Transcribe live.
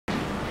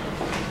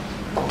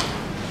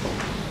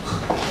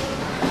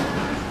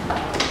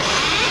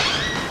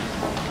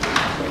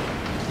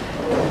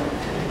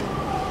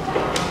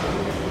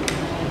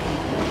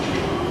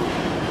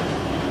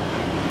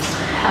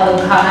Hello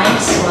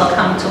guys,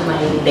 welcome to my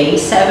day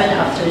 7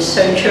 after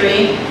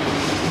surgery.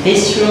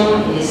 This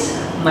room is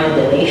my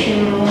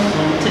dilation room,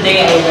 and today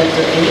I went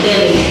to any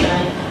dilation.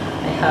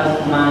 I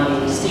have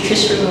my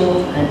stitches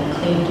removed and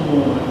cleaned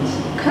wounds.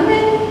 Come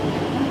in!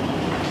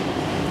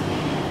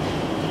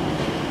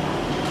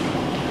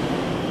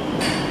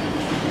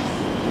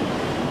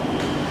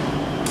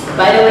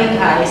 By the way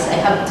guys,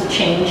 I have to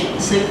change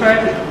slipper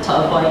to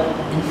avoid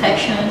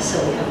infections,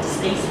 so we have to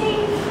stay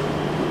safe.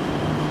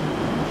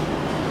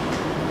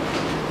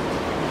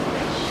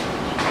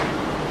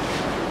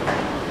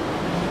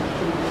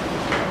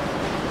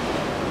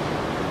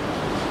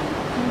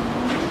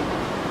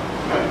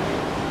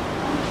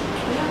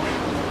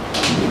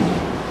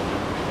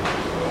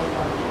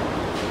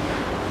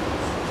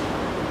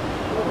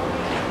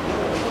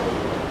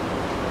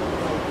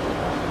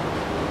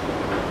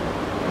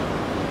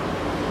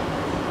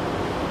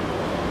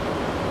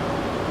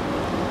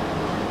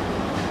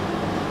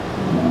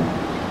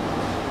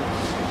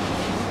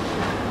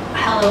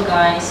 Hello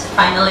guys,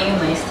 finally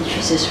my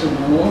stitches is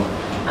removed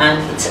and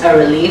it's a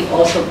relief.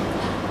 Also,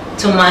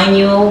 to mind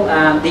you,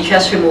 they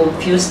just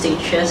removed few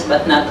stitches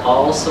but not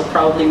all, so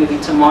probably maybe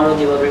tomorrow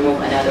they will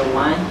remove another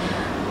one.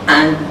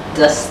 And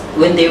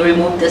when they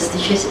remove the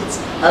stitches,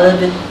 it's a little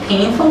bit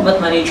painful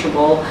but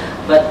manageable.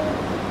 But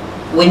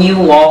when you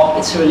walk,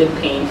 it's really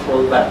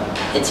painful, but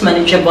it's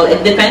manageable.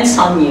 It depends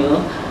on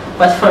you.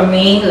 But for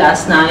me,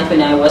 last night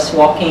when I was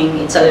walking,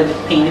 it's a little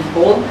bit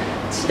painful.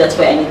 So that's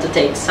why I need to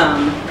take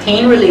some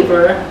pain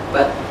reliever,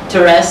 but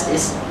the rest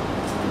is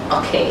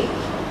okay.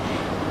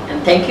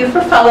 And thank you for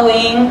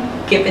following.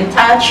 Keep in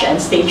touch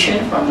and stay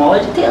tuned for more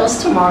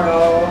details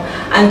tomorrow.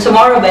 And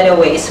tomorrow, by the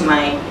way, is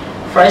my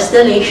first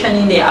dilation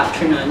in the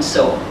afternoon.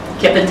 So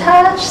keep in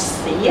touch.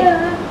 See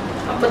ya.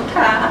 Kapag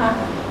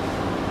ka.